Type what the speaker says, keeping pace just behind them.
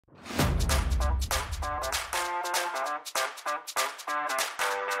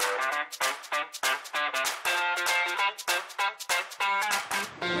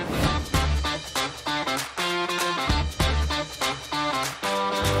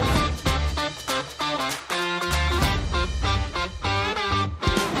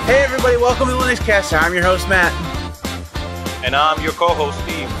everybody. Welcome to the LinuxCast. I'm your host, Matt. And I'm your co-host,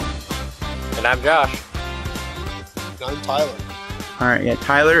 Steve. And I'm Josh. And I'm Tyler. All right, yeah,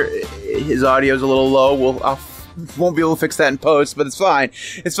 Tyler, his audio is a little low. Won't be able to fix that in post, but it's fine.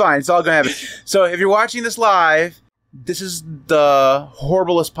 It's fine. It's all going to happen. So if you're watching this live, this is the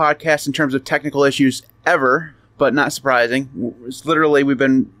horriblest podcast in terms of technical issues ever, but not surprising. It's literally, we've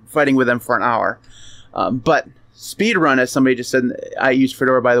been fighting with them for an hour. But speedrun, as somebody just said, I use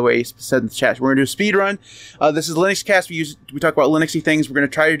Fedora, by the way, he said in the chat. We're going to do a speedrun. This is LinuxCast. We talk about Linuxy things. We're going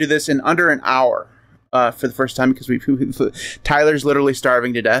to try to do this in under an hour for the first time because Tyler's literally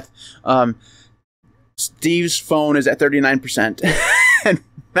starving to death. Steve's phone is at 39%. And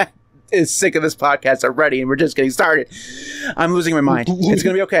Matt is sick of this podcast already, and we're just getting started. I'm losing my mind. It's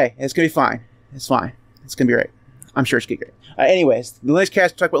going to be okay. It's going to be fine. It's fine. It's going to be great. I'm sure it's going to be great. Anyways, the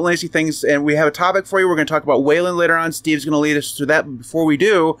LinuxCast, talk about Linuxy things, and we have a topic for you. We're going to talk about Wayland later on. Steve's going to lead us through that. But before we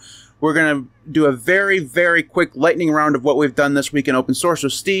do, we're going to do a very, very quick lightning round of what we've done this week in open source. So,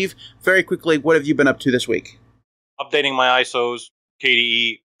 Steve, very quickly, what have you been up to this week? Updating my ISOs,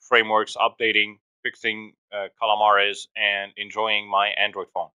 KDE frameworks, updating, fixing calamares, and enjoying my Android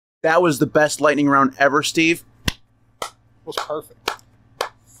phone. That was the best lightning round ever, Steve. It was perfect.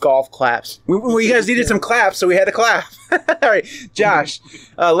 Golf claps. We guys needed some claps, so we had to clap. All right, Josh,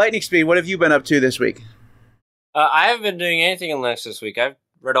 lightning speed, what have you been up to this week? I haven't been doing anything in Linux this week. I've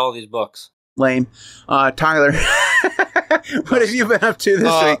read all these books. Lame. Tyler, what have you been up to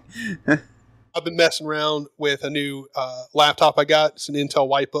this week? I've been messing around with a new laptop I got. It's an Intel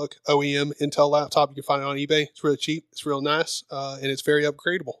Whitebook OEM Intel laptop. You can find it on eBay. It's really cheap. It's real nice, and it's very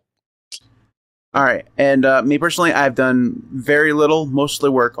upgradable. All right, and me personally, I've done very little, mostly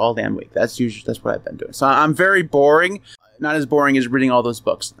work all damn week. That's what I've been doing. So I'm very boring. Not as boring as reading all those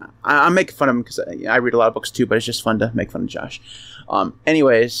books. I'm making fun of him because I read a lot of books too, but it's just fun to make fun of Josh.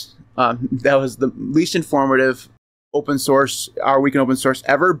 Anyways, that was the least informative open source, our week in open source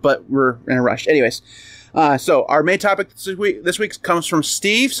ever, but we're in a rush. Anyways, so our main topic this week comes from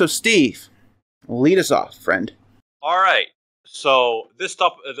Steve. So Steve, lead us off, friend. All right. So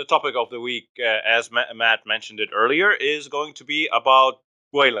the topic of the week, as Matt mentioned it earlier, is going to be about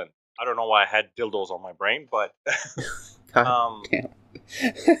Wayland. I don't know why I had dildos on my brain, but okay.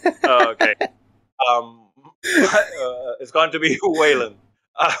 It's going to be Wayland.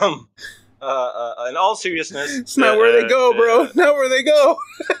 In all seriousness, it's not where they go, bro. Not where they go.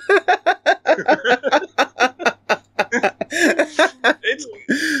 It's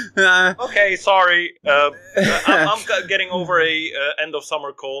okay. Sorry, I'm getting over a end of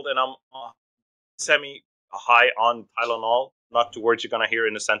summer cold, and I'm semi high on Tylenol. Not two words you're gonna hear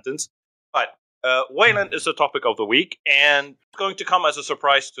in a sentence, but Wayland is the topic of the week, and it's going to come as a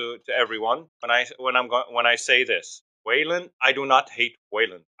surprise to everyone when I say this. Wayland, I do not hate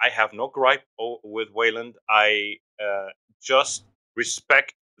Wayland. I have no gripe with Wayland. I just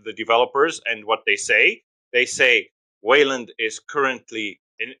respect the developers and what they say. They say Wayland is currently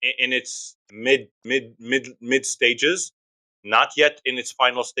in its mid stages, not yet in its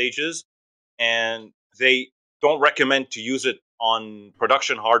final stages, and they don't recommend to use it on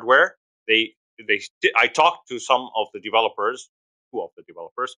production hardware. I talked to some of the developers. Two of the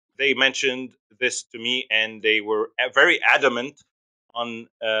developers. They mentioned this to me, and they were very adamant on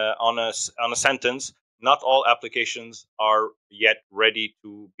a sentence. Not all applications are yet ready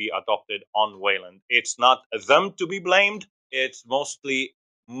to be adopted on Wayland. It's not them to be blamed. It's mostly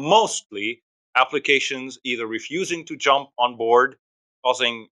applications either refusing to jump on board,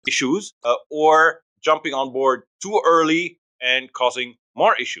 causing issues, or jumping on board too early and causing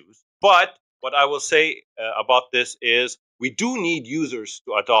more issues. But what I will say about this is we do need users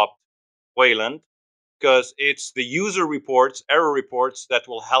to adopt Wayland because it's the user reports, error reports, that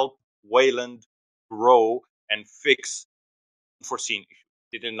will help Wayland grow and fix unforeseen issues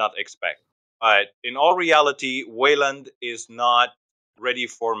they did not expect. But in all reality, Wayland is not ready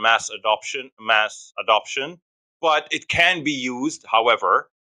for mass adoption, but it can be used, however,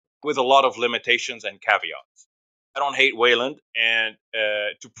 with a lot of limitations and caveats. I don't hate Wayland, and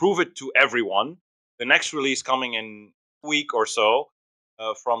to prove it to everyone, the next release coming in a week or so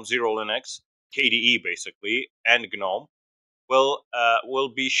from Zero Linux, KDE basically, and GNOME, will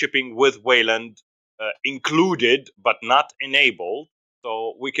be shipping with Wayland included, but not enabled.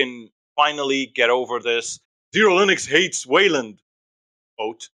 So we can finally get over this Zero Linux hates Wayland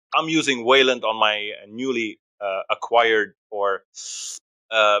vote. I'm using Wayland on my newly acquired, or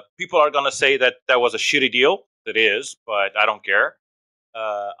people are going to say that was a shitty deal. It is, but I don't care.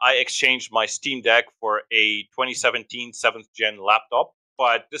 I exchanged my Steam Deck for a 2017 7th gen laptop,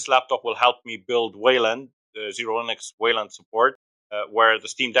 but this laptop will help me build Wayland, Zero Linux Wayland support, where the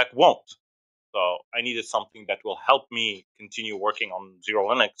Steam Deck won't. So I needed something that will help me continue working on Zero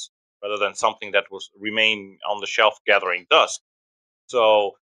Linux rather than something that will remain on the shelf gathering dust.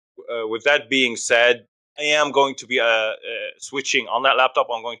 So with that being said, I am going to be switching on that laptop.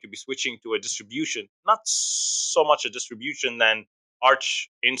 I'm going to be switching to a distribution, not so much a distribution than Arch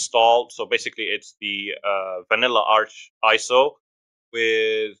install. So basically, it's the vanilla Arch ISO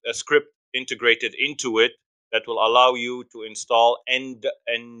with a script integrated into it that will allow you to install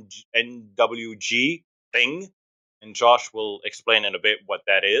NWG thing. And Josh will explain in a bit what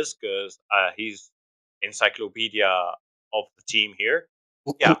that is because he's encyclopedia of the team here.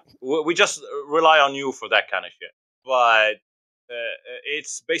 Yeah, we just rely on you for that kind of shit. But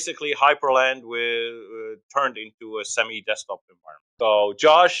it's basically Hyperland turned into a semi-desktop environment. So,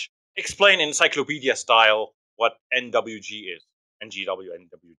 Josh, explain encyclopedia style what NWG is. NGW,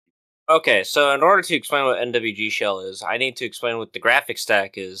 NWG. Okay, so in order to explain what NWG shell is, I need to explain what the graphic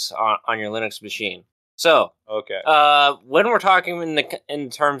stack is on your Linux machine. So, okay, when we're talking in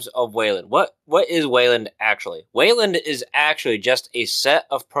terms of Wayland, what is Wayland actually? Wayland is actually just a set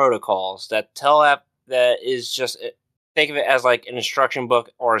of protocols that is just, think of it as like an instruction book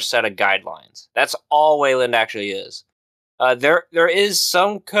or a set of guidelines. That's all Wayland actually is. There is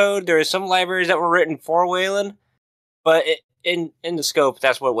some code, there is some libraries that were written for Wayland, but in the scope,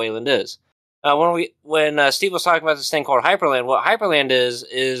 that's what Wayland is. When Steve was talking about this thing called Hyperland, what Hyperland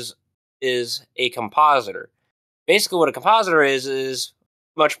is a compositor. Basically, what a compositor is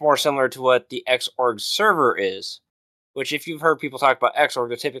much more similar to what the Xorg server is, which if you've heard people talk about Xorg,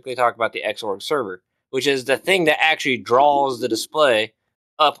 they typically talk about the Xorg server, which is the thing that actually draws the display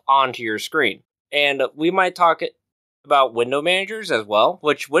up onto your screen. And we might talk about window managers as well,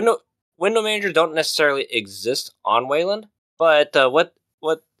 which window managers don't necessarily exist on Wayland, but what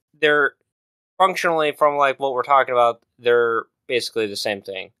they're functionally from like what we're talking about, they're basically the same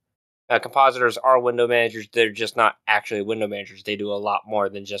thing. Compositors are window managers. They're just not actually window managers. They do a lot more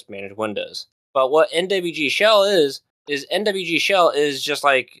than just manage windows. But what NWG shell is NWG shell is just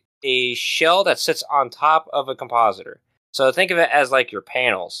like a shell that sits on top of a compositor. So think of it as like your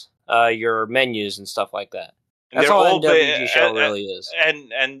panels, your menus and stuff like that. That's all NWG shell really is.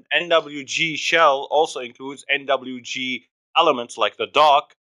 And NWG shell also includes NWG elements like the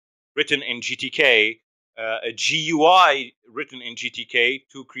dock written in GTK, a GUI written in GTK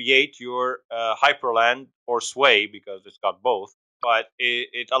to create your Hyperland or Sway, because it's got both. But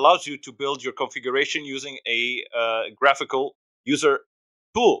it allows you to build your configuration using a graphical user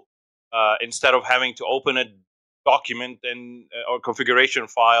tool instead of having to open a document or configuration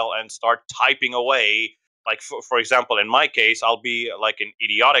file and start typing away. Like, for example, in my case, I'll be like an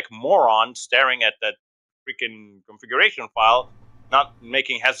idiotic moron staring at that freaking configuration file, not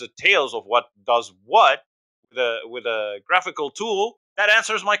making heads or tails of what does what with a graphical tool. That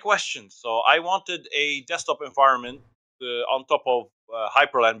answers my question. So I wanted a desktop environment on top of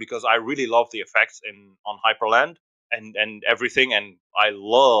Hyperland because I really love the effects on Hyperland and everything. And I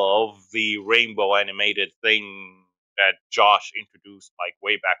love the rainbow animated thing that Josh introduced like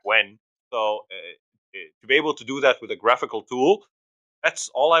way back when. So to be able to do that with a graphical tool, that's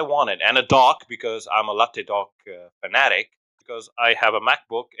all I wanted. And a dock, because I'm a latte dock fanatic, because I have a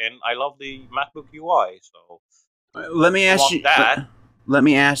MacBook and I love the MacBook UI. So let me ask you that. Let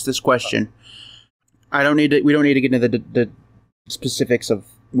me ask this question. We don't need to get into the specifics of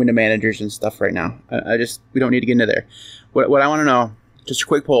window managers and stuff right now. We don't need to get into there. What I want to know, just a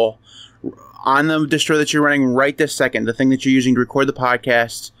quick poll on the distro that you're running right this second, the thing that you're using to record the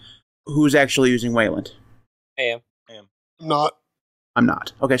podcast. Who's actually using Wayland? I am. I'm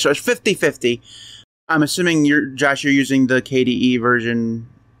not. Okay, so it's 50-50. I'm assuming Josh, you're using the KDE version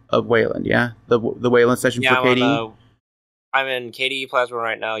of Wayland, yeah? The Wayland session for KDE? I'm in KDE Plasma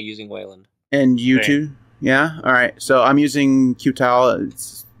right now using Wayland. And you too? Yeah? All right. So I'm using Qtile.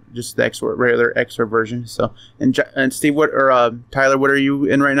 It's just the regular Xorg version. So and Steve, Tyler, what are you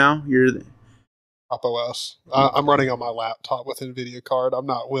in right now? You're Pop OS. I'm running on my laptop with NVIDIA card. I'm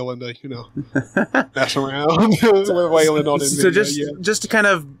not willing to, mess around with Wayland on NVIDIA. So just to kind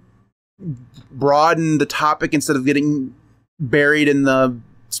of broaden the topic instead of getting buried in the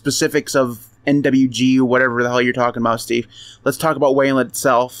specifics of NWG or whatever the hell you're talking about, Steve. Let's talk about Wayland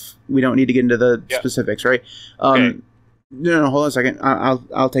itself. We don't need to get into the specifics, right? Okay. No, hold on a second.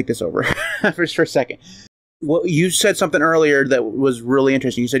 I'll take this over for a second. Well, you said something earlier that was really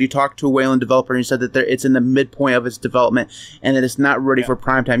interesting. You said you talked to a Wayland developer and you said that it's in the midpoint of its development and that it's not ready for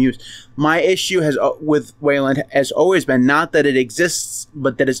primetime use. My issue with Wayland has always been not that it exists,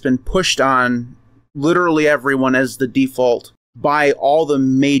 but that it's been pushed on literally everyone as the default by all the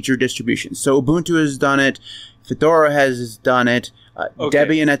major distributions. So Ubuntu has done it. Fedora has done it. Okay.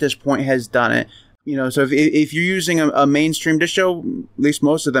 Debian at this point has done it. So if you're using a mainstream distro, at least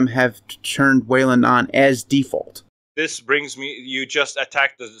most of them have turned Wayland on as default. This brings me, you just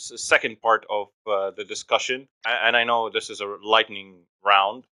attacked the second part of the discussion, and I know this is a lightning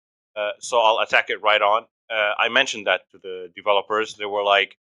round, so I'll attack it right on. I mentioned that to the developers. They were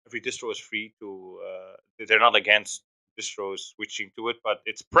like, every distro is free to, they're not against distros switching to it, but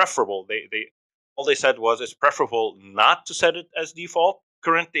it's preferable. All they said was it's preferable not to set it as default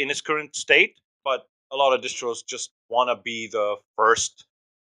currently in its current state, but a lot of distros just want to be the first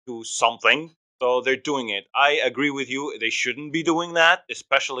to something. So they're doing it. I agree with you. They shouldn't be doing that,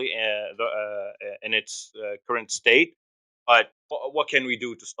 especially in its current state. But what can we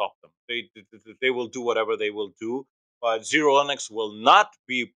do to stop them? They will do whatever they will do. But Zero Linux will not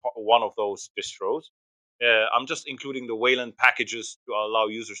be one of those distros. I'm just including the Wayland packages to allow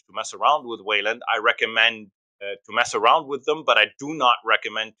users to mess around with Wayland. I recommend to mess around with them, but I do not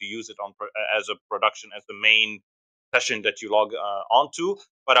recommend to use it as a production, as the main session that you log onto.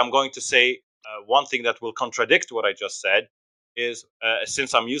 But I'm going to say one thing that will contradict what I just said is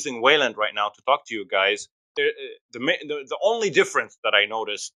since I'm using Wayland right now to talk to you guys, the only difference that I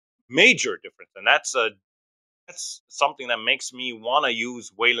noticed, major difference, and that's something that makes me want to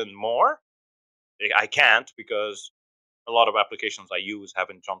use Wayland more. I can't because a lot of applications I use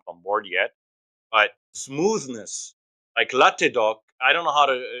haven't jumped on board yet. But smoothness, like Latte Dock, I don't know how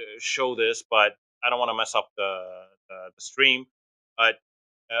to show this, but I don't want to mess up the stream. But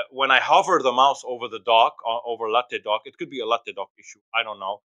when I hover the mouse over the dock, over Latte Dock, it could be a Latte Dock issue. I don't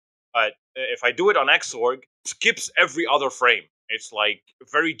know. But if I do it on Xorg, it skips every other frame. It's like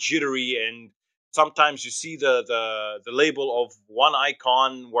very jittery, and sometimes you see the label of one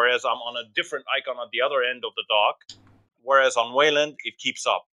icon, whereas I'm on a different icon at the other end of the dock. Whereas on Wayland, it keeps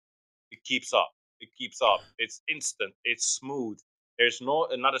up. It keeps up. It keeps up. It's instant. It's smooth. There's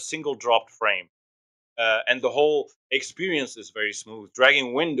not a single dropped frame. And the whole experience is very smooth.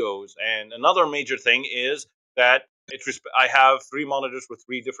 Dragging windows. And another major thing is that I have 3 monitors with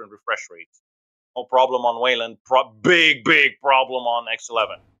 3 different refresh rates. No problem on Wayland. Big problem on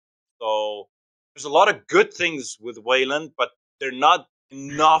X11. So there's a lot of good things with Wayland, but they're not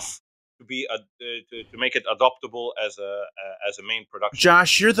enough to be to make it adoptable as a main production.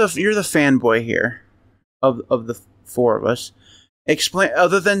 Josh, you're the fanboy here of the 4 of us. Explain,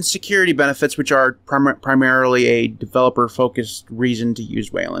 other than security benefits, which are primarily a developer-focused reason to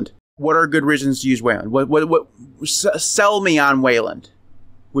use Wayland. What are good reasons to use Wayland? What sell me on Wayland,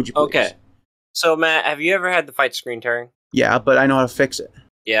 would you please? Okay. So, Matt, have you ever had the fight screen tearing? Yeah, but I know how to fix it.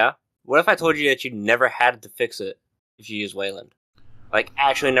 Yeah? What if I told you that you never had to fix it if you use Wayland? Like,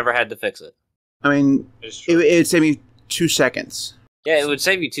 actually never had to fix it. I mean, it'd save me 2 seconds. Yeah, it would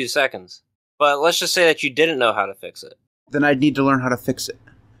save you 2 seconds. But let's just say that you didn't know how to fix it. Then I'd need to learn how to fix it.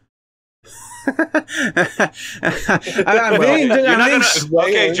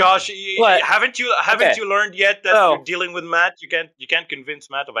 Okay, Josh, haven't you learned yet that you're dealing with Matt? You can't convince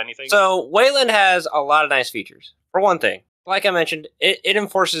Matt of anything. So Wayland has a lot of nice features. For one thing, like I mentioned, it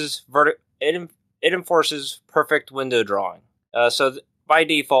enforces it enforces perfect window drawing. So by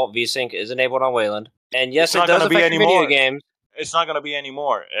default, VSync is enabled on Wayland, and yes, it does affect video games. It's not going to be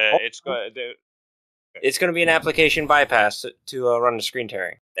anymore. It's going to be an application bypass to run the screen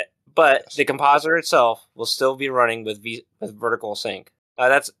tearing. But the compositor itself will still be running with vertical sync.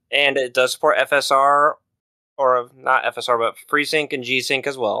 And it does support FSR, or not FSR, but FreeSync and G-Sync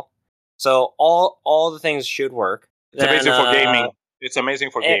as well. So all the things should work. It's amazing for gaming. It's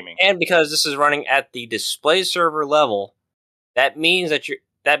amazing for gaming. And because this is running at the display server level, that means that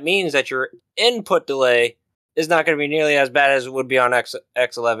your input delay is not going to be nearly as bad as it would be on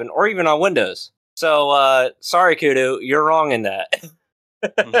X11 or even on Windows. So sorry, Kudu, you're wrong in that.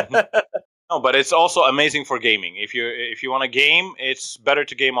 No, but it's also amazing for gaming. If you want to game, it's better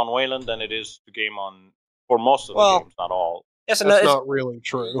to game on Wayland than it is to game on for most of the games, not all. Yes, that's not really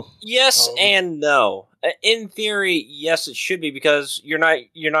true. Yes and no. In theory, yes, it should be because you're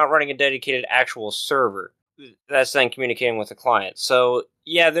not running a dedicated actual server that's then communicating with the client. So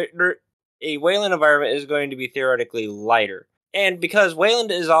yeah, a Wayland environment is going to be theoretically lighter, and because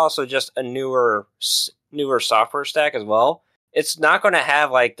Wayland is also just a newer software stack as well. It's not going to have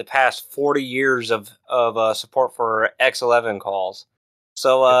like the past 40 years of support for X11 calls.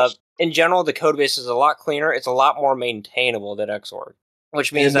 So in general, the code base is a lot cleaner. It's a lot more maintainable than Xorg,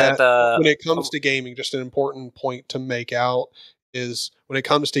 which means that when it comes to gaming, just an important point to make out is when it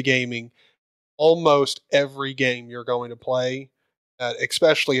comes to gaming, almost every game you're going to play,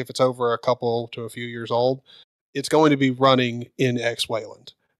 especially if it's over a couple to a few years old, it's going to be running in X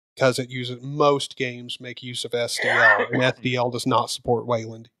Wayland. because it uses most games make use of SDL, and SDL does not support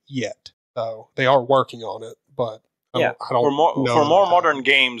Wayland yet. So they are working on it, but I don't for know more modern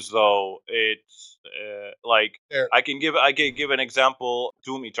games though, it's like There. I can give an example.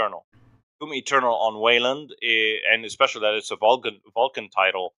 Doom Eternal on Wayland, and especially that it's a Vulcan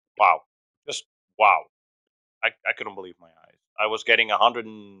title. Wow, just wow! I couldn't believe my eyes. I was getting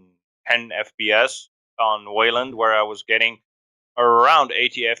 110 FPS on Wayland, where I was getting around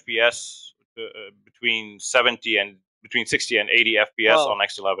 80 FPS between 60 and 80 FPS on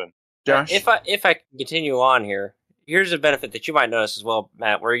X11. Josh? If I can continue on here, here's a benefit that you might notice as well,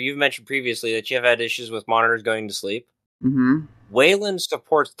 Matt, where you've mentioned previously that you have had issues with monitors going to sleep. Mm-hmm. Wayland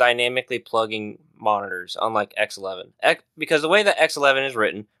supports dynamically plugging monitors, unlike X11. Because the way that X11 is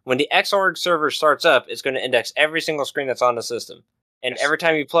written, when the Xorg server starts up, it's going to index every single screen that's on the system. And every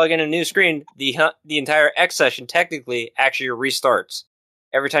time you plug in a new screen, the entire X session technically actually restarts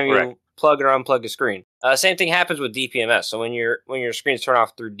every time you plug or unplug a screen. Same thing happens with DPMS. So when your screens turn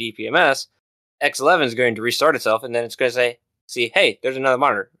off through DPMS, X11 is going to restart itself, and then it's going to say, "See, hey, there's another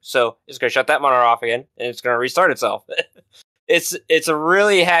monitor." So it's going to shut that monitor off again, and it's going to restart itself. It's a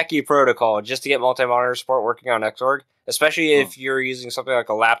really hacky protocol just to get multi-monitor support working on Xorg, especially if you're using something like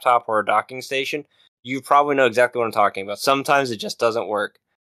a laptop or a docking station. You probably know exactly what I'm talking about. Sometimes it just doesn't work.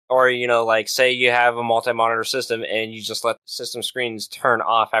 Or, like, say you have a multi-monitor system and you just let system screens turn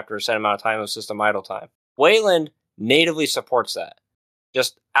off after a set amount of time of system idle time. Wayland natively supports that,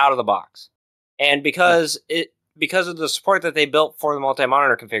 just out of the box. And because of the support that they built for the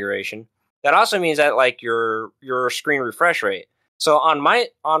multi-monitor configuration, that also means that, like, your screen refresh rate. So on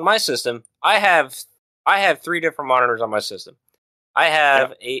my system, I have 3 different monitors on my system. I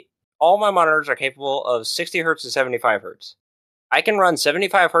have all my monitors are capable of 60 hertz to 75 hertz. I can run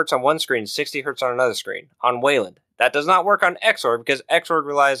 75 hertz on one screen, 60 hertz on another screen on Wayland. That does not work on Xorg because Xorg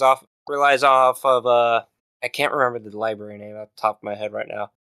relies off of I can't remember the library name off the top of my head right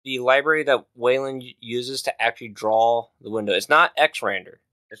now. The library that Wayland uses to actually draw the window. It's not Xrender.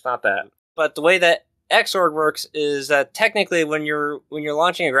 It's not that. But the way that Xorg works is that technically when you're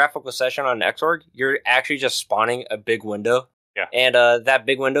launching a graphical session on Xorg, you're actually just spawning a big window. Yeah. And that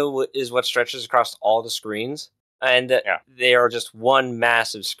big window is what stretches across all the screens. And they are just one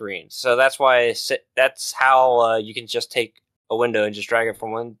massive screen. So that's how you can just take a window and just drag it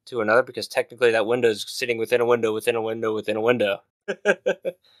from one to another, because technically that window is sitting within a window, within a window, within a window.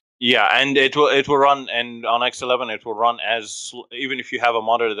 Yeah, and it will run, and on X11 it will run as, even if you have a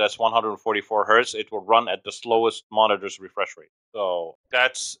monitor that's 144 hertz, it will run at the slowest monitor's refresh rate. So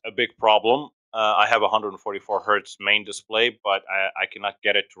that's a big problem. I have a 144 hertz main display, but I cannot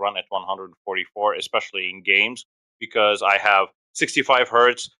get it to run at 144, especially in games, because I have 65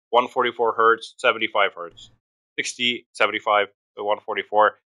 hertz, 144 hertz, 75 hertz, 60, 75,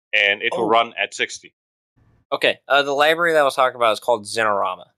 144, and it will run at 60. Okay, the library that I was talking about is called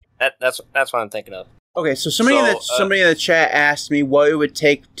Xenorama. That's what I'm thinking of. Okay, so somebody in the chat asked me what it would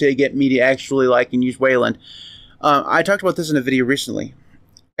take to get me to actually like and use Wayland. I talked about this in a video recently.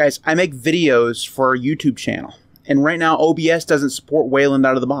 Guys, I make videos for a YouTube channel, and right now OBS doesn't support Wayland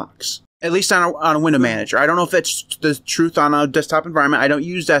out of the box. At least on a window manager. I don't know if that's the truth on a desktop environment. I don't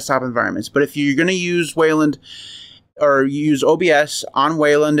use desktop environments, but if you're going to use Wayland or use OBS on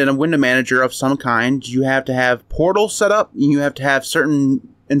Wayland in a window manager of some kind, you have to have Portal set up, and you have to have certain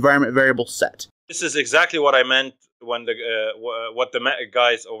environment variables set. This is exactly what I meant when what the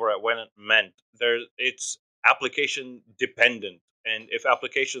guys over at Wayland meant. It's application dependent. And if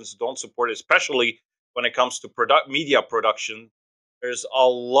applications don't support it, especially when it comes to media production, there's a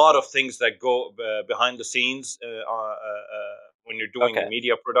lot of things that go behind the scenes when you're doing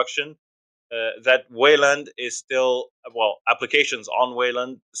media production. That Wayland is still, applications on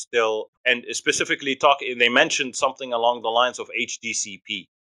Wayland still, and specifically they mentioned something along the lines of HDCP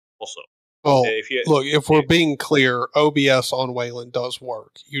also. Well, if we're being clear, OBS on Wayland does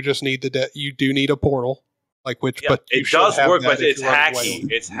work. You just need you do need a portal. But it does work, but it's hacky.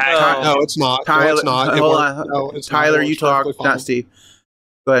 It's hacky. No, it's not. Tyler, no, it's not. Hold on. Tyler, you talk, not Steve.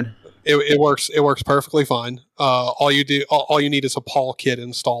 Go ahead. It works. It works perfectly fine. All you need is a Paul kit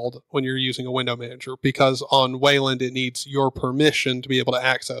installed when you're using a window manager, because on Wayland it needs your permission to be able to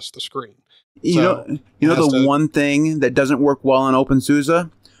access the screen. You know the one thing that doesn't work well on OpenSUSE?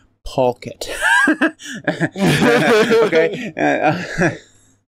 Paul kit. Okay.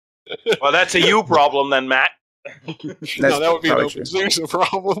 Well, that's a you problem then, Matt. No, that would be an OpenSUSE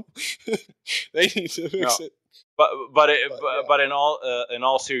problem. They need to fix it. But in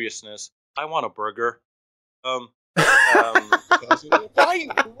all seriousness, I want a burger. Why?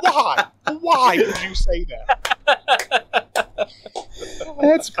 Why did you say that?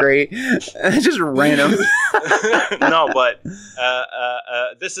 That's great. Just random. No, but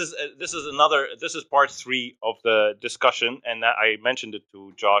this is part 3 of the discussion, and I mentioned it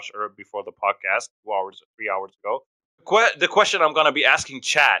to Josh before the podcast 3 hours ago. The question I'm going to be asking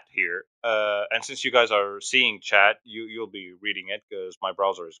chat here, and since you guys are seeing chat, you'll be reading it because my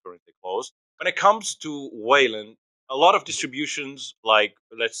browser is currently closed. When it comes to Wayland, a lot of distributions like,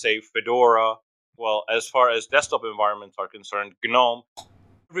 let's say, Fedora, well, as far as desktop environments are concerned, GNOME,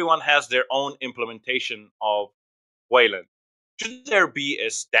 everyone has their own implementation of Wayland. Should there be a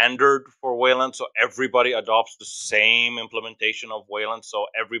standard for Wayland so everybody adopts the same implementation of Wayland so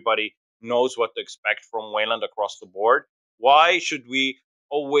everybody knows what to expect from Wayland across the board? Why should we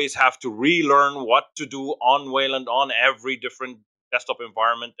always have to relearn what to do on Wayland on every different desktop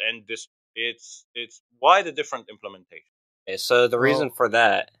environment? And it's why the different implementation? Okay, so the reason for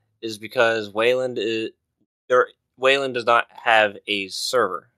that is because Wayland does not have a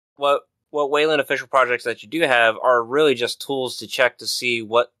server. What Wayland official projects that you do have are really just tools to check to see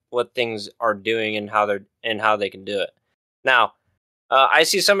what things are doing and how they can do it. Now, I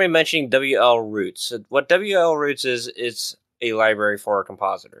see somebody mentioning WL Roots. What WL Roots is, it's a library for a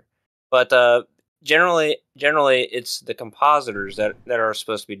compositor, but generally it's the compositors that are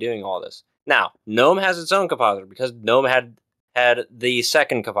supposed to be doing all this. Now, GNOME has its own compositor because GNOME had the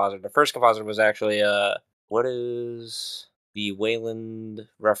second compositor. The first compositor was actually what is the Wayland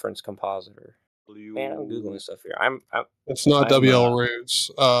reference compositor? Man, I'm googling stuff here. It's not WL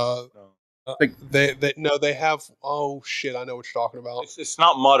Roots. No. They have. Oh shit! I know what you're talking about. It's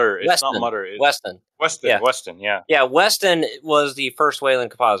not Mutter. It's Weston. not Mutter. It's Weston. Yeah. Weston. Yeah. Yeah, Weston was the first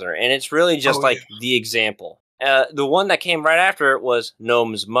Wayland compositor, and it's really just the example. The one that came right after it was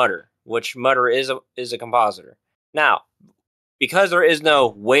GNOME's Mutter, which Mutter is a compositor. Now, because there is no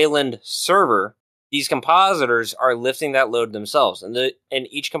Wayland server, these compositors are lifting that load themselves, and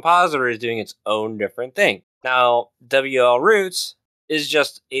each compositor is doing its own different thing. Now, WL Roots is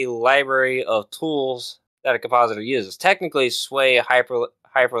just a library of tools that a compositor uses. Technically, Sway,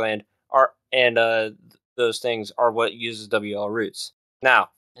 Hyperland, those things are what uses WL Roots. Now,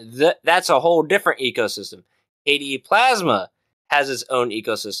 that's a whole different ecosystem. KDE Plasma has its own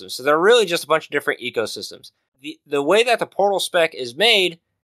ecosystem, so they're really just a bunch of different ecosystems. The way that the portal spec is made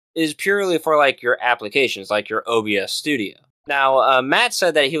is purely for like your applications, like your OBS Studio. Now, Matt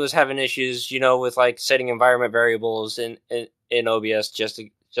said that he was having issues, with like setting environment variables in OBS just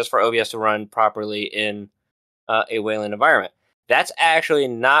for OBS to run properly in a Wayland environment. That's actually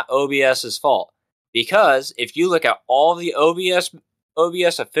not OBS's fault, because if you look at all the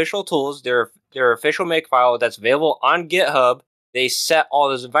OBS official tools, their official makefile that's available on GitHub, they set all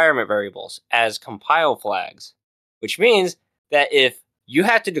those environment variables as compile flags, which means that if you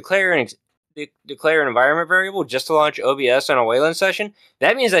have to declare an environment variable just to launch OBS on a Wayland session,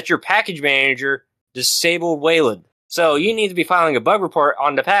 that means that your package manager disabled Wayland. So you need to be filing a bug report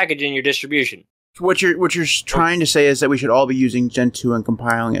on the package in your distribution. What you're trying to say is that we should all be using Gentoo and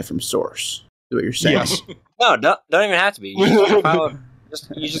compiling it from source. Is what you're saying? Yes. No, don't even have to be.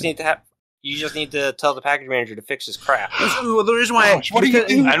 You just need to tell the package manager to fix his crap. Well, the reason why, what do you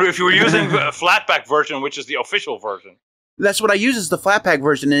do? And if you're using a Flatpak version, which is the official version, that's what I use is the Flatpak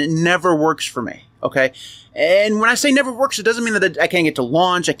version, and it never works for me. Okay, and when I say never works, it doesn't mean that I can't get to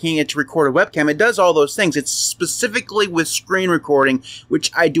launch, I can't get to record a webcam. It does all those things. It's specifically with screen recording,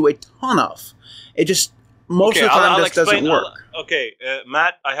 which I do a ton of. It just most of the time just doesn't work.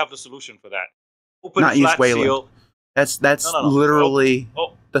 Matt, I have the solution for that. Open Not use Wayland. Seal. That's literally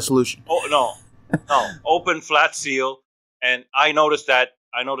the solution. Open Flat Seal, and I noticed that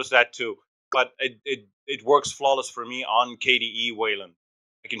too. But it works flawless for me on KDE Wayland.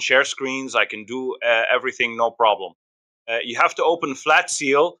 I can share screens. I can do everything, no problem. You have to open Flat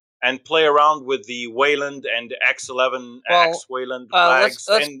Seal and play around with the Wayland and the X11 X Wayland flags.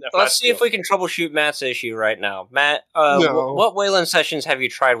 Let's see if we can troubleshoot Matt's issue right now. Matt, what Wayland sessions have you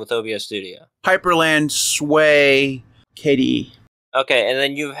tried with OBS Studio? Hyperland, Sway, KDE. Okay, and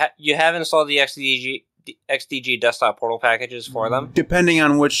then you have installed the XDG desktop portal packages for them? Depending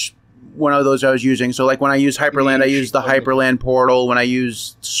on which one of those I was using. So like when I use Hyperland, I use the Hyperland portal. When I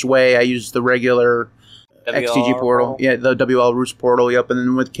use Sway, I use the regular XDG portal. Yeah, the WL Roots portal. Yep. And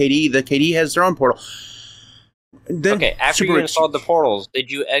then with KDE, the KDE has their own portal. Then, okay, after you installed the portals,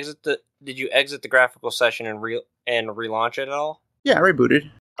 did you exit the graphical session and relaunch it at all? Yeah, I rebooted.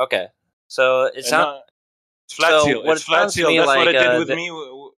 Okay. So it's not Flat Seal. It's Flat Seal. That's what it did with me.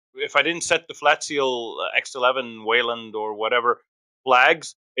 If I didn't set the Flat Seal X11 Wayland or whatever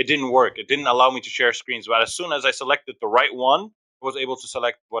flags, it didn't work. It didn't allow me to share screens. But as soon as I selected the right one, was able to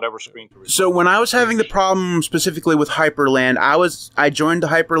select whatever screen to record. So when I was having the problem specifically with Hyperland, I joined the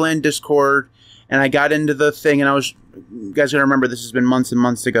Hyperland Discord and I got into the thing, and you guys gotta remember this has been months and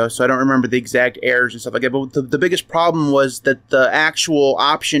months ago, so I don't remember the exact errors and stuff like that. But the biggest problem was that the actual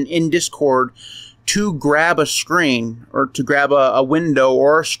option in Discord to grab a screen or to grab a window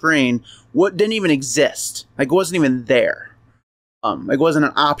or a screen, didn't even exist. Like, it wasn't even there. Like, it wasn't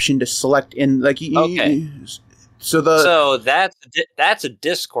an option to select in. Like, okay. So that's a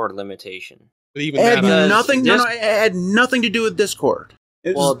Discord limitation. But even it had that, nothing. It had nothing to do with Discord.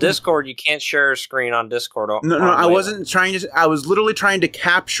 Discord, you can't share a screen on Discord. No, I wasn't trying to. I was literally trying to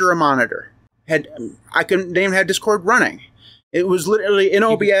capture a monitor. I couldn't even have Discord running. It was literally in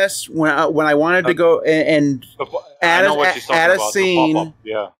OBS when I wanted to go and add a scene.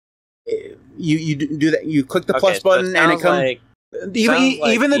 Yeah. You do that. You click the plus button and it comes.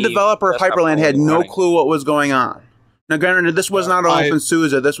 Even the developer of Hyperland had no clue what was going on. Now, granted, this was not on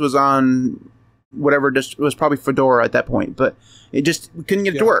OpenSUSE. This was on whatever. It was probably Fedora at that point, but we couldn't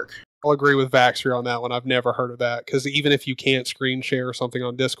get it to work. I'll agree with Vaxer on that one. I've never heard of that, because even if you can't screen share something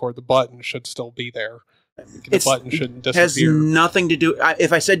on Discord, the button should still be there. The button shouldn't disappear. Has nothing to do.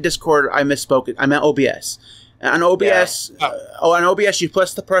 If I said Discord, I misspoke. I meant OBS. On OBS, on OBS, you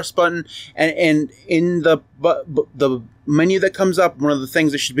press the press button, and in the menu that comes up, one of the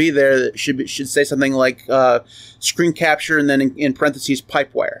things that should be there that should say something like screen capture, and then in parentheses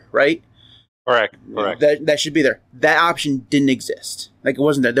Pipewire, right? Correct. That should be there. That option didn't exist. Like, it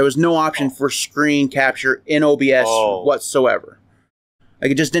wasn't there. There was no option for screen capture in OBS whatsoever.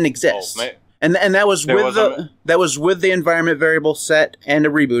 Like, it just didn't exist. And that was with the environment variable set and a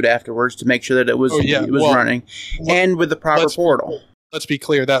reboot afterwards to make sure that it was running, and with the proper portal. Let's be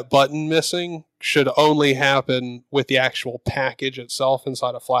clear, that button missing should only happen with the actual package itself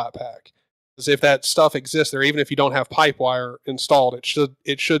inside a Flatpak. Because if that stuff exists there, even if you don't have Pipewire installed, it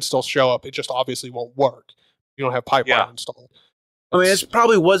should still show up. It just obviously won't work. You don't have Pipewire installed. I mean, it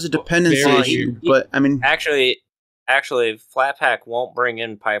probably was a dependency issue, but I mean, actually, Flatpak won't bring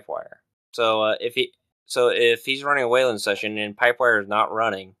in Pipewire. So if he's running a Wayland session and Pipewire is not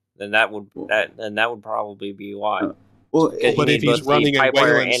running, then that would probably be why. But if he's running a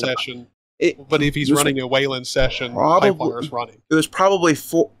Wayland session, Wayland session, Pipewire's running. It was probably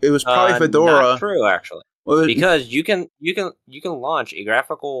Fedora. Not true, actually, because you can launch a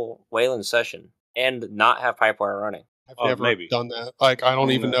graphical Wayland session and not have Pipewire running. I've never done that. Like, I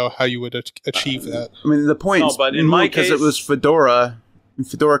don't even know how you would achieve that. I mean, the point is, but in my case, because it was Fedora. And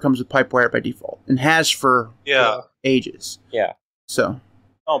Fedora comes with Pipewire by default, and has for ages. Yeah. So.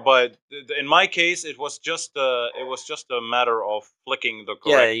 No, but in my case, it was just a matter of flicking the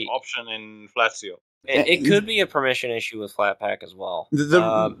correct option in Flatcio. It could be a permission issue with Flatpak as well.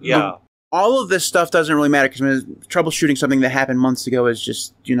 All of this stuff doesn't really matter, because troubleshooting something that happened months ago is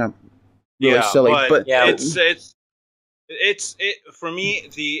just really silly. But it's for me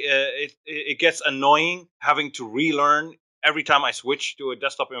it gets annoying having to relearn. Every time I switch to a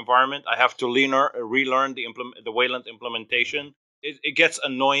desktop environment, I have to relearn the Wayland implementation. It gets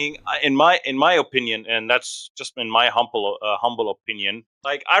annoying, in my opinion, and that's just in my humble opinion.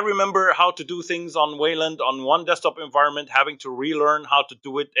 Like, I remember how to do things on Wayland on one desktop environment, having to relearn how to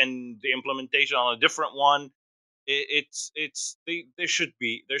do it and the implementation on a different one. There should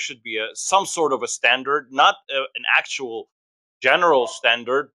be some sort of a standard, not an actual general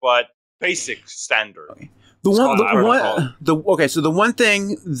standard, but basic standard. Okay. So the one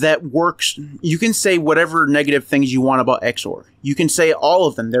thing that works, you can say whatever negative things you want about Xorg. You can say all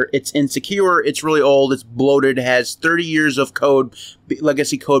of them. It's insecure, it's really old, it's bloated, it has 30 years of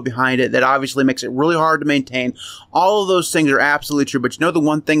legacy code behind it that obviously makes it really hard to maintain. All of those things are absolutely true, but the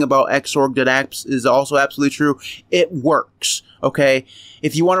one thing about Xorg that is also absolutely true? It works, okay?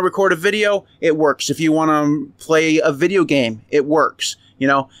 If you want to record a video, it works. If you want to play a video game, it works.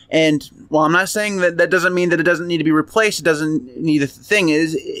 And while I'm not saying that doesn't mean that it doesn't need to be replaced, it doesn't need. The thing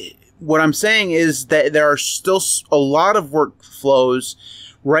is, what I'm saying is that there are still a lot of workflows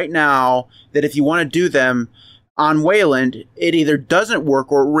right now that if you want to do them on Wayland, it either doesn't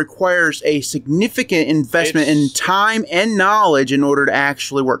work or requires a significant investment in time and knowledge in order to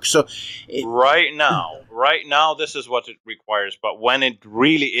actually work. So, right now, this is what it requires. But when it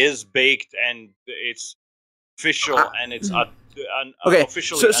really is baked and it's official and it's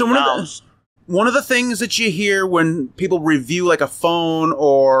officially announced. One of the things that you hear when people review like a phone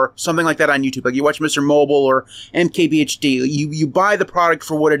or something like that on YouTube, like you watch Mr. Mobile or MKBHD, you buy the product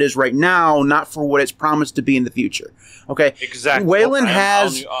for what it is right now, not for what it's promised to be in the future. Okay, exactly. Wayland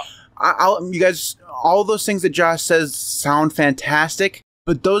has, you guys, all those things that Josh says sound fantastic,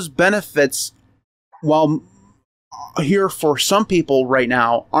 but those benefits, while here for some people right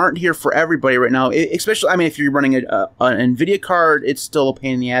now, aren't here for everybody right now. Especially, I mean, if you're running an NVIDIA card, it's still a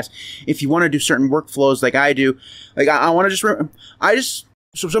pain in the ass. If you want to do certain workflows like I do, like I want to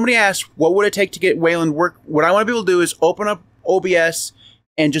so somebody asked, what would it take to get Wayland work? What I want to be able to do is open up OBS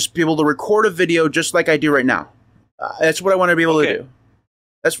and just be able to record a video just like I do right now. That's what I want to be able to do.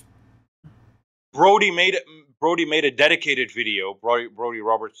 That's Brody made a dedicated video. Brody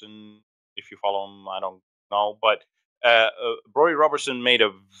Robertson, if you follow him, I don't know, but Brody Robertson made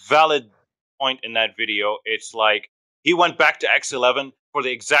a valid point in that video. It's like he went back to X11 for the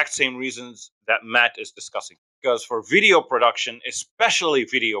exact same reasons that Matt is discussing. Because for video production, especially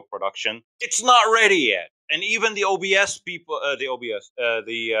video production, it's not ready yet. And even the OBS people,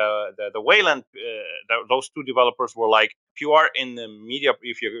 the Wayland, those two developers were like, if you are in the media,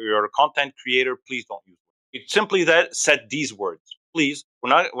 if you're a content creator, please don't use it. It simply said these words. Please, we're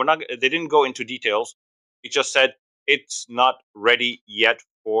not. They didn't go into details. It just said it's not ready yet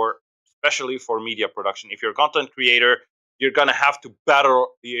especially for media production. If you're a content creator, you're gonna have to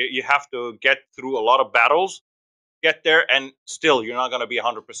battle. You have to get through a lot of battles, get there, and still you're not gonna be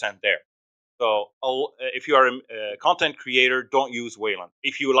 100% there. So if you are a content creator, don't use Wayland.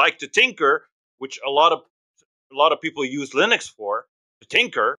 If you like to tinker, which a lot of people use Linux for, to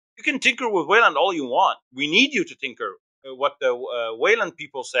tinker, you can tinker with Wayland all you want. We need you to tinker. What the Wayland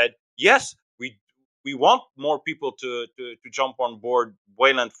people said, yes, we want more people to jump on board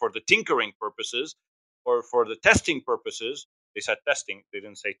Wayland for the tinkering purposes or for the testing purposes. They said testing. They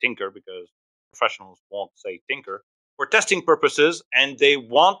didn't say tinker because professionals won't say tinker. For testing purposes, and they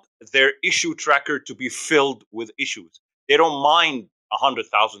want their issue tracker to be filled with issues. They don't mind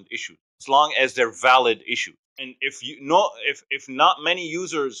 100,000 issues as long as they're valid issues. And if not many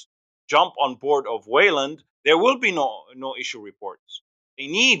users jump on board of Wayland, there will be no issue reports. They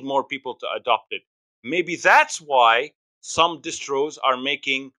need more people to adopt it. Maybe that's why some distros are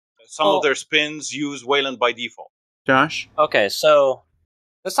making some of their spins use Wayland by default. Josh? Okay, so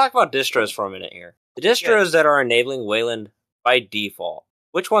let's talk about distros for a minute here. The distros that are enabling Wayland by default,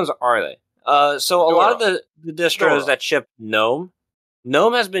 which ones are they? So a lot of the distros that ship GNOME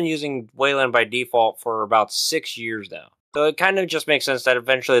has been using Wayland by default for about 6 years now. So it kind of just makes sense that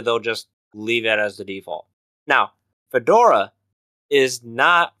eventually they'll just leave it as the default. Now, Fedora is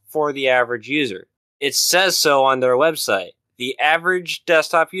not for the average user. It says so on their website. The average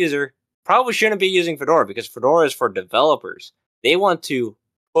desktop user probably shouldn't be using Fedora because Fedora is for developers. They want to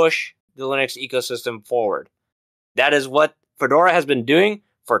push the Linux ecosystem forward. That is what Fedora has been doing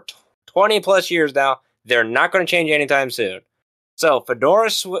for 20 plus years now. They're not going to change anytime soon. So Fedora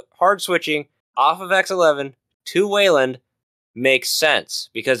hard switching off of X11 to Wayland makes sense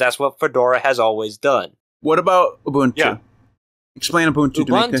because that's what Fedora has always done. What about Ubuntu? Yeah. Explain Ubuntu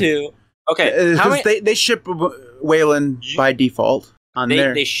to me. Okay. They ship Wayland by default on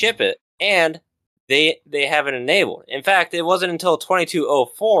there. They ship it and they have it enabled. In fact, it wasn't until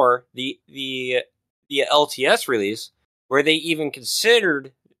 2204, the LTS release, where they even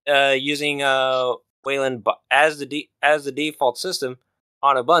considered using Wayland as the default system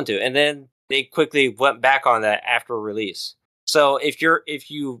on Ubuntu, and then they quickly went back on that after release. So if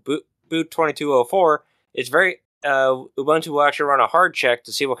you boot 2204, it's very Ubuntu will actually run a hard check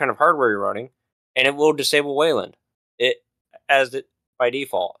to see what kind of hardware you're running, and it will disable Wayland by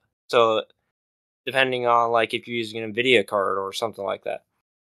default. So depending on like if you're using an NVIDIA card or something like that.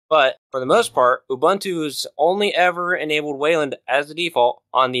 But for the most part, Ubuntu's only ever enabled Wayland as the default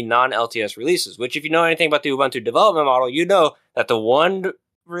on the non-LTS releases, which if you know anything about the Ubuntu development model, you know that the one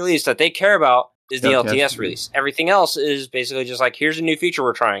release that they care about is the LTS release. Everything else is basically just like, here's a new feature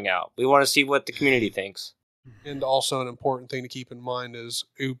we're trying out. We want to see what the community thinks. And also an important thing to keep in mind is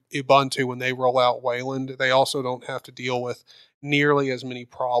Ubuntu, when they roll out Wayland, they also don't have to deal with nearly as many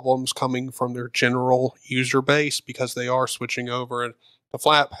problems coming from their general user base because they are switching over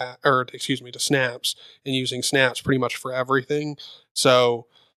to snaps and using snaps pretty much for everything. So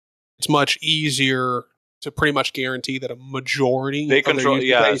it's much easier to pretty much guarantee that a majority of their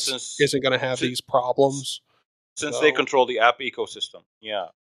user base isn't going to have these problems. Since they control the app ecosystem.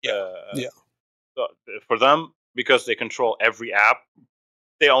 So for them, because they control every app,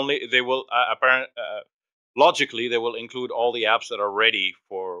 logically they will include all the apps that are ready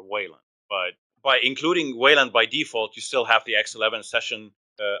for Wayland. But by including Wayland by default, you still have the X11 session.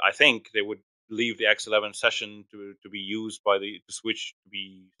 I think they would leave the X11 session to be used by the switched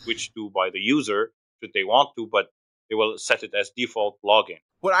to by the user should they want to, but they will set it as default login.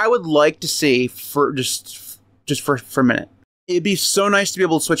 What I would like to see for just for a minute, it'd be so nice to be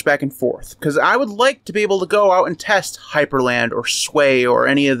able to switch back and forth, because I would like to be able to go out and test Hyperland or Sway or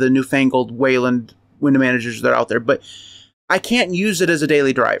any of the newfangled Wayland window managers that are out there, but I can't use it as a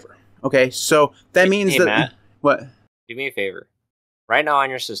daily driver. Okay, so that means that Matt, what? do me a favor. Right now on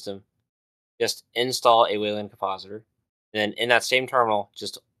your system, just install a Wayland Compositor, and then in that same terminal,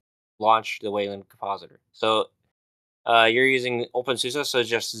 just launch the Wayland Compositor. So you're using OpenSUSE, so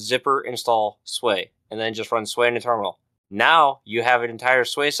just zipper install Sway, and then just run Sway in the terminal. Now you have an entire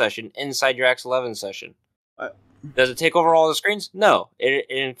Sway session inside your X11 session. Does it take over all the screens? No. It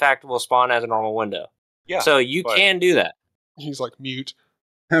in fact will spawn as a normal window. Yeah. So you can do that. He's like mute.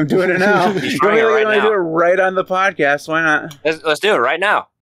 I'm doing it now. He's trying it right now. Do it right on the podcast. Why not? Let's do it right now.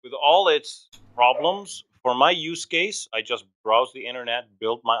 With all its problems, for my use case, I just browse the internet,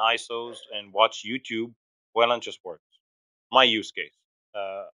 build my ISOs, and watch YouTube. Wayland just works. My use case.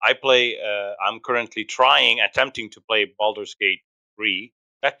 I'm currently attempting to play Baldur's Gate 3.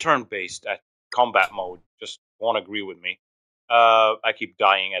 That turn-based, that combat mode, just won't agree with me. I keep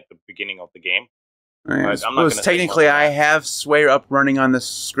dying at the beginning of the game. Right. Technically, I have Sway up running on the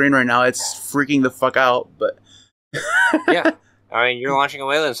screen right now. It's freaking the fuck out, but... Yeah. I mean, you're launching a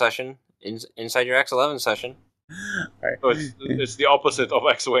Wayland session inside your X11 session. Right. So it's the opposite of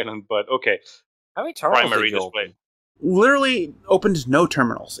X-Wayland, but okay. How many terminals Primary did you display. open? Literally opened no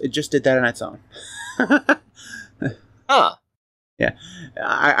terminals. It just did that on its own. Huh. Yeah.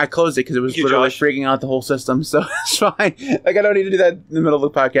 I closed it because it was Thank you, literally Josh. freaking out the whole system, so it's fine. Like, I don't need to do that in the middle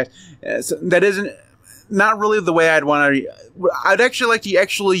of the podcast. So that isn't... Not really the way I'd want to... I'd actually like to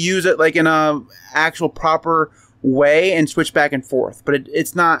actually use it like in a actual proper way and switch back and forth. But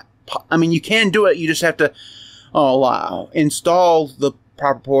it's not... I mean, you can do it. You just have to install the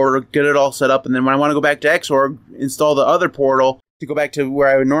proper portal, get it all set up, and then when I want to go back to Xorg, install the other portal to go back to where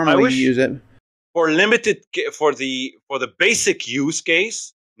I would normally use it. For the basic use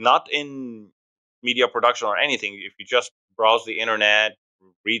case, not in media production or anything, if you just browse the internet,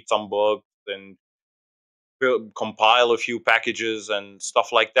 read some books, and compile a few packages and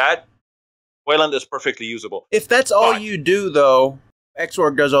stuff like that, Wayland is perfectly usable. If that's all you do, though,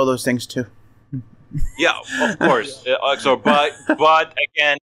 Xorg does all those things too. Yeah, of course, Xorg. But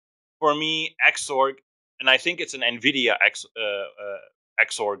again, for me, Xorg, and I think it's an NVIDIA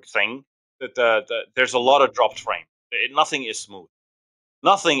Xorg thing, that there's a lot of dropped frame. Nothing is smooth.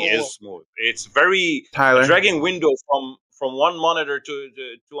 Nothing is smooth. It's very dragging window from one monitor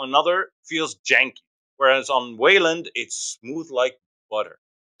to another feels janky. Whereas on Wayland, it's smooth like butter.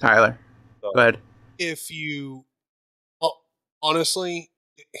 Tyler, go ahead. If you, honestly,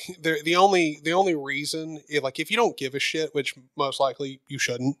 the only reason, if you don't give a shit, which most likely you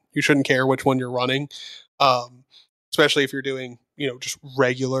shouldn't care which one you're running, especially if you're doing, just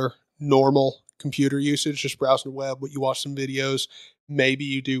regular, normal computer usage, just browsing the web, but you watch some videos, maybe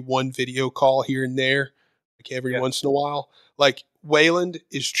you do one video call here and there, like every once in a while. Like, Wayland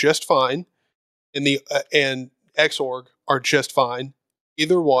is just fine. And Xorg are just fine.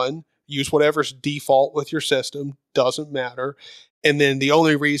 Either one, use whatever's default with your system, doesn't matter. And then the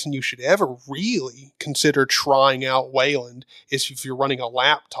only reason you should ever really consider trying out Wayland is if you're running a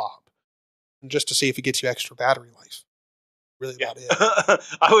laptop, just to see if it gets you extra battery life. Really about it.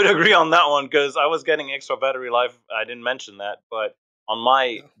 I would agree on that one, because I was getting extra battery life. I didn't mention that, but on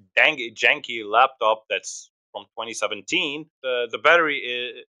my janky laptop that's from 2017, the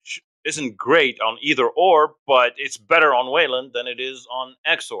battery isn't great on either or, but it's better on Wayland than it is on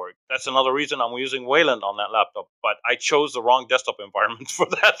Xorg. That's another reason I'm using Wayland on that laptop. But I chose the wrong desktop environment for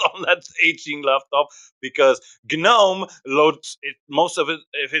that on that aging laptop, because GNOME loads most of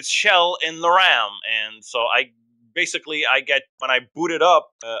its shell in the RAM, and so I get, when I boot it up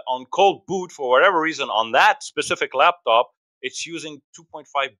on cold boot for whatever reason on that specific laptop, it's using 2.5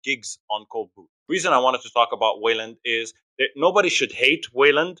 gigs on cold boot. The reason I wanted to talk about Wayland is that nobody should hate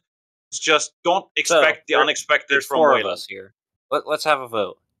Wayland. It's just don't expect the unexpected There's from four Wayland. of us here. Let's have a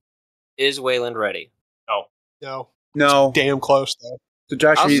vote. Is Wayland ready? No. No. Damn close, though. So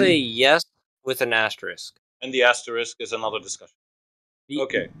Josh, I'll say yes with an asterisk. And the asterisk is another discussion.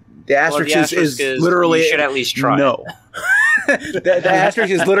 Okay. the asterisk, is literally... You should at least try. No. the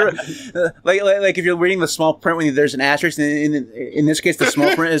asterisk is literally... like if you're reading the small print, when there's an asterisk, in this case, the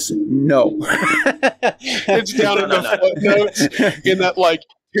small print is no. It's down in the footnotes in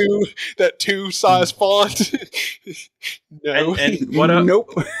that two size font. No. And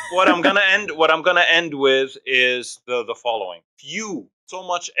Nope. what I'm gonna end with is the following. If you so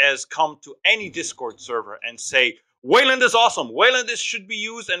much as come to any Discord server and say, Wayland is awesome, Wayland should be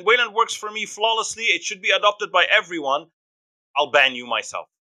used, and Wayland works for me flawlessly, it should be adopted by everyone, I'll ban you myself.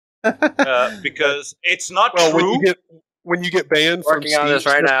 Because it's not true. When you get banned from Working on this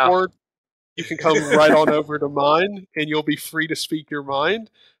right Discord, you can come right on over to mine, and you'll be free to speak your mind.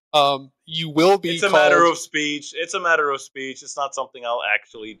 You will be. It's a matter of speech. It's a matter of speech. It's not something I'll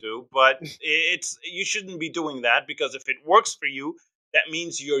actually do. But you shouldn't be doing that, because if it works for you, that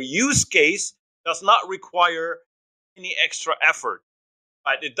means your use case does not require any extra effort.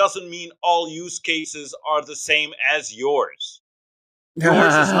 But it doesn't mean all use cases are the same as yours.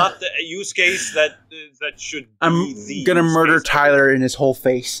 Yours is not the use case that should be I'm gonna murder Tyler in his whole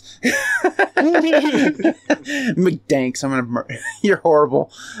face. McDanks, I'm gonna murder. You're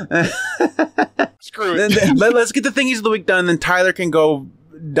horrible. Screw it. Let's get the thingies of the week done, then Tyler can go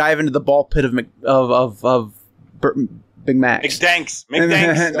dive into the ball pit of Big Macs.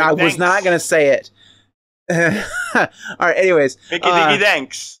 McDanks. I was not gonna say it. All right. Anyways,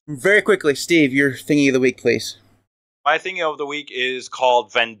 thanks. Very quickly, Steve, your thingy of the week, please. My thingy of the week is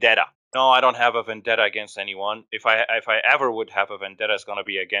called Vendetta. No, I don't have a vendetta against anyone. If I ever would have a vendetta, it's gonna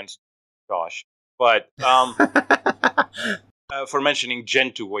be against Josh. But for mentioning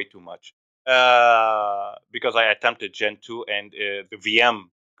Gen 2 way too much, because I attempted Gen 2 and the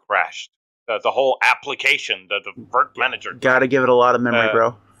VM crashed. The whole application, the Vert Manager. Gotta give it a lot of memory,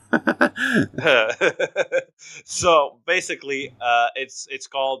 bro. So basically, it's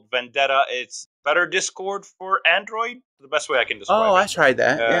called Vendetta. It's better Discord for Android. The best way I can describe it. Oh, I tried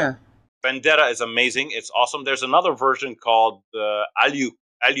that. Yeah. Vendetta is amazing. It's awesome. There's another version called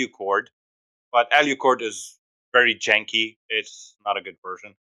Alucord, but Alucord is very janky. It's not a good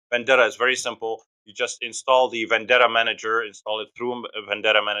version. Vendetta is very simple. You just install the Vendetta Manager, install it through a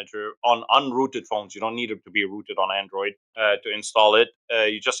Vendetta Manager on unrooted phones. You don't need it to be rooted on Android to install it.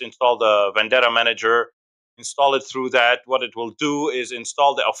 You just install the Vendetta Manager, install it through that. What it will do is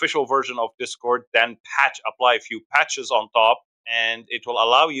install the official version of Discord, then apply a few patches on top, and it will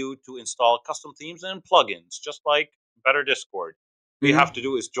allow you to install custom themes and plugins, just like Better Discord. What you have to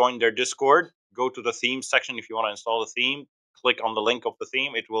do is join their Discord, go to the theme section if you want to install a theme, click on the link of the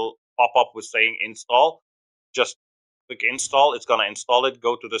theme. It will pop up with saying install. Just click install. It's going to install it.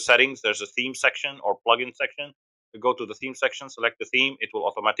 Go to the settings. There's a theme section or plugin section. You go to the theme section, select the theme. It will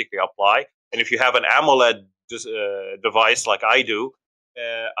automatically apply. And if you have an AMOLED device like I do,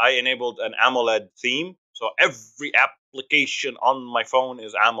 I enabled an AMOLED theme. So every application on my phone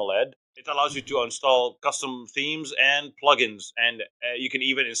is AMOLED. It allows you to install custom themes and plugins. And you can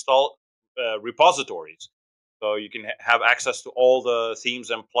even install repositories. So you can have access to all the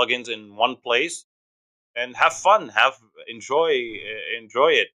themes and plugins in one place, and have fun, enjoy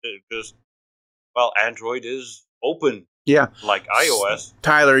it, because Android is open, like iOS.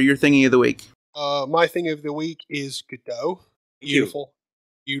 Tyler, your thingy of the week. My thing of the week is Godot.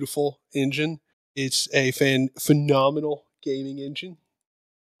 Beautiful engine. It's a phenomenal gaming engine.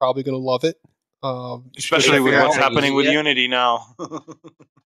 Probably gonna love it, especially with what's happening with Unity now.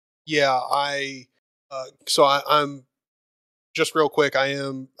 Yeah, I'm just real quick. I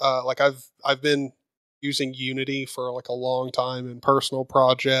am I've been using Unity for like a long time in personal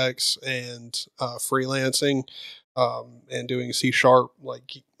projects and freelancing, and doing C# game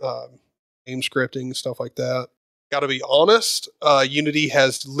scripting, stuff like that. Got to be honest, Unity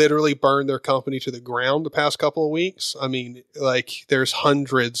has literally burned their company to the ground the past couple of weeks. I mean, like, there's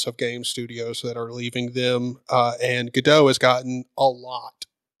hundreds of game studios that are leaving them, and Godot has gotten a lot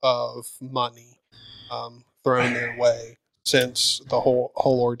of money thrown their way since the whole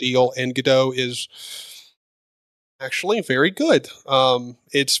ordeal, and Godot is actually very good.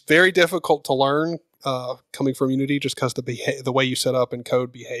 It's very difficult to learn coming from Unity, just because the way you set up and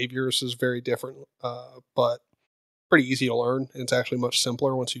code behaviors is very different, but pretty easy to learn, and it's actually much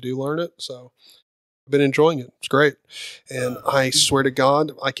simpler once you do learn it. So I've been enjoying it. It's great, and I swear to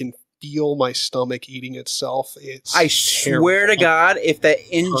God, I can feel my stomach eating itself. I swear to God, if that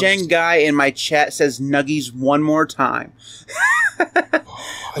InGen guy in my chat says Nuggies one more time.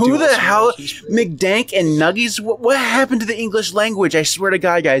 Who the hell? McDank and Nuggies? What happened to the English language? I swear to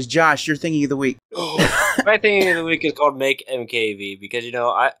God, guys. Josh, your thingy of the week. My thingy of the week is called Make MKV, because,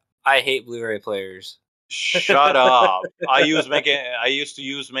 I hate Blu-ray players. Shut up. I used to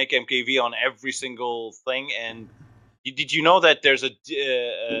use Make MKV on every single thing, and did you know that there's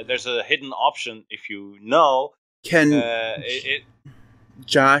a hidden option? If you know,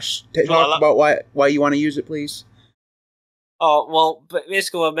 Josh, talk about why you want to use it, please. Oh, well, but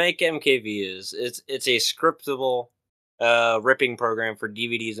basically what Make MKV is, it's a scriptable ripping program for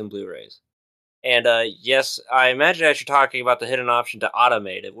DVDs and Blu-rays. And yes, I imagine that you're talking about the hidden option to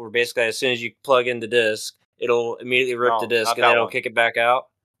automate it, where basically as soon as you plug in the disc, it'll immediately rip the disc and then it'll kick it back out.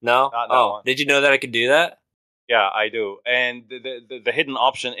 No? Oh, did you know that I could do that? Yeah, I do. And the hidden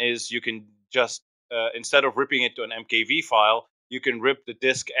option is you can just, instead of ripping it to an MKV file, you can rip the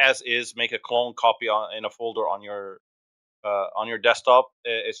disc as is, make a clone copy in a folder on your on your desktop.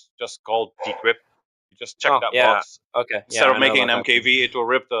 It's just called decrypt. You just check that yeah. box. Okay. Instead yeah, of making an I know about that. MKV, it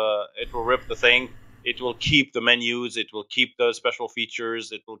will rip the thing. It will keep the menus. It will keep the special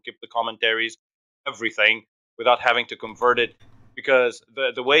features. It will keep the commentaries, everything, without having to convert it. Because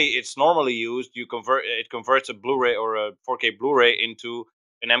the way it's normally used, it converts a Blu-ray or a 4K Blu-ray into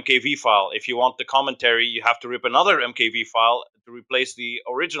an MKV file. If you want the commentary, you have to rip another MKV file to replace the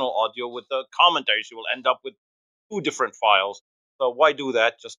original audio with the commentaries. You will end up with 2 different files. So why do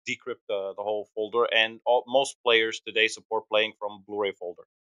that? Just decrypt the whole folder. And most players today support playing from Blu-ray folder,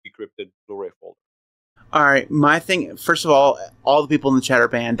 decrypted Blu-ray folder. All right, my thing. First of all the people in the chat are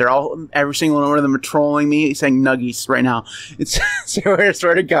banned. They're every single one of them are trolling me, saying "nuggies" right now. It's I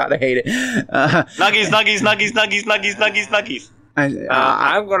swear to God, I hate it. Nuggies.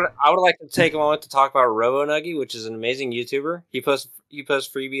 I would like to take a moment to talk about RoboNuggy, which is an amazing YouTuber. He posts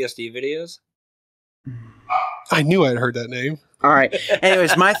FreeBSD videos. I knew I'd heard that name. All right.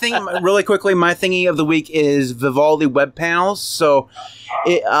 Anyways, my thing, really quickly, my thingy of the week is Vivaldi web panels. So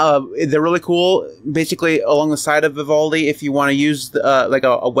they're really cool. Basically, along the side of Vivaldi, if you want to use like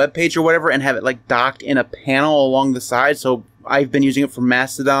a web page or whatever and have it like docked in a panel along the side. So I've been using it for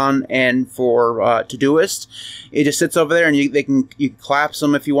Mastodon and for Todoist. It just sits over there, and you can collapse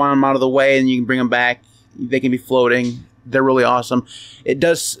them if you want them out of the way, and you can bring them back. They can be floating. They're really awesome. It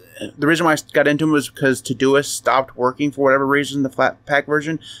does. The reason why I got into them was because Todoist stopped working for whatever reason, the flat pack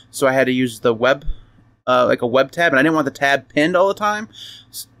version. So I had to use the web, like a web tab, and I didn't want the tab pinned all the time.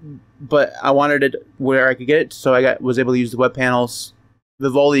 But I wanted it where I could get it, so I was able to use the web panels.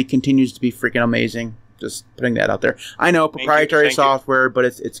 Vivaldi continues to be freaking amazing. Just putting that out there. I know proprietary software, but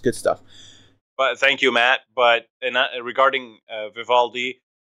it's good stuff. But thank you, Matt. But regarding Vivaldi.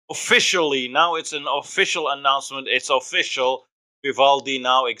 Officially, now it's an official announcement. It's official. Vivaldi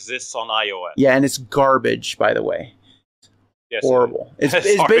now exists on iOS. Yeah, and it's garbage, by the way. Yes, horrible. It's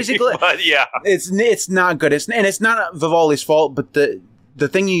basically, but yeah, it's not good. It's not Vivaldi's fault, but the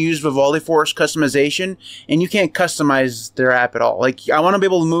thing you use Vivaldi for is customization, and you can't customize their app at all. Like, I want to be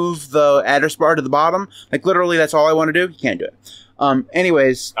able to move the address bar to the bottom. Like, literally, that's all I want to do. You can't do it.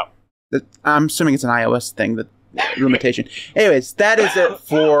 Anyways, I'm assuming it's an iOS thing that. Limitation. Anyways, that is it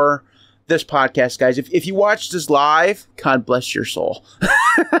for this podcast, guys. If you watched this live, God bless your soul.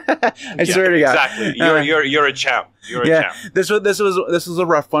 I swear to God. Exactly. You're a champ. You're a champ. This was a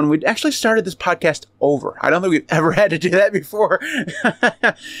rough one. We actually started this podcast over. I don't think we've ever had to do that before.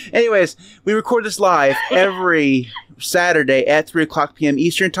 Anyways, we record this live every Saturday at 3:00 p.m.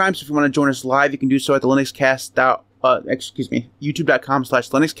 Eastern time. So if you want to join us live, you can do so at the linuxcast.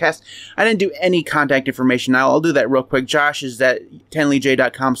 YouTube.com/linuxcast. I didn't do any contact information. I'll do that real quick. Josh is at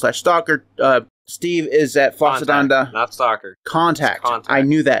tenleyj.com/stalker. Steve is at Fossadon. Not stalker. Contact. I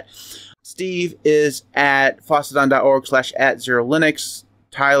knew that. Steve is at fossadon.org/@0linux.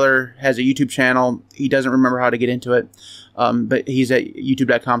 Tyler has a YouTube channel. He doesn't remember how to get into it. But he's at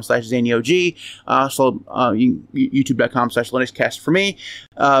youtube.com/ZanioG. YouTube.com/linuxcast for me.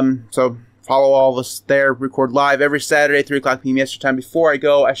 So follow all of us there. Record live every Saturday, 3:00 p.m. Eastern time. Before I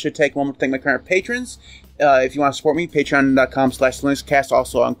go, I should take a moment to thank my current patrons. If you want to support me, patreon.com/linuxcast.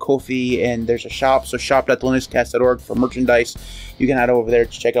 Also on Ko-fi, and there's a shop. So shop.thelinuxcast.org for merchandise. You can head over there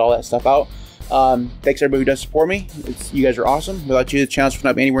to check all that stuff out. Thanks everybody who does support me. You guys are awesome. Without you, the channel would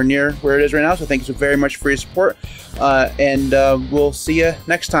not be anywhere near where it is right now. So thank you so very much for your support. And we'll see you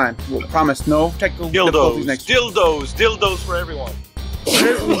next time. We'll promise no technical difficulties next time. Dildos for everyone.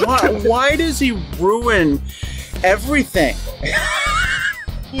 Why does he ruin everything?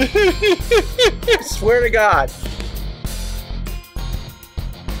 I swear to God.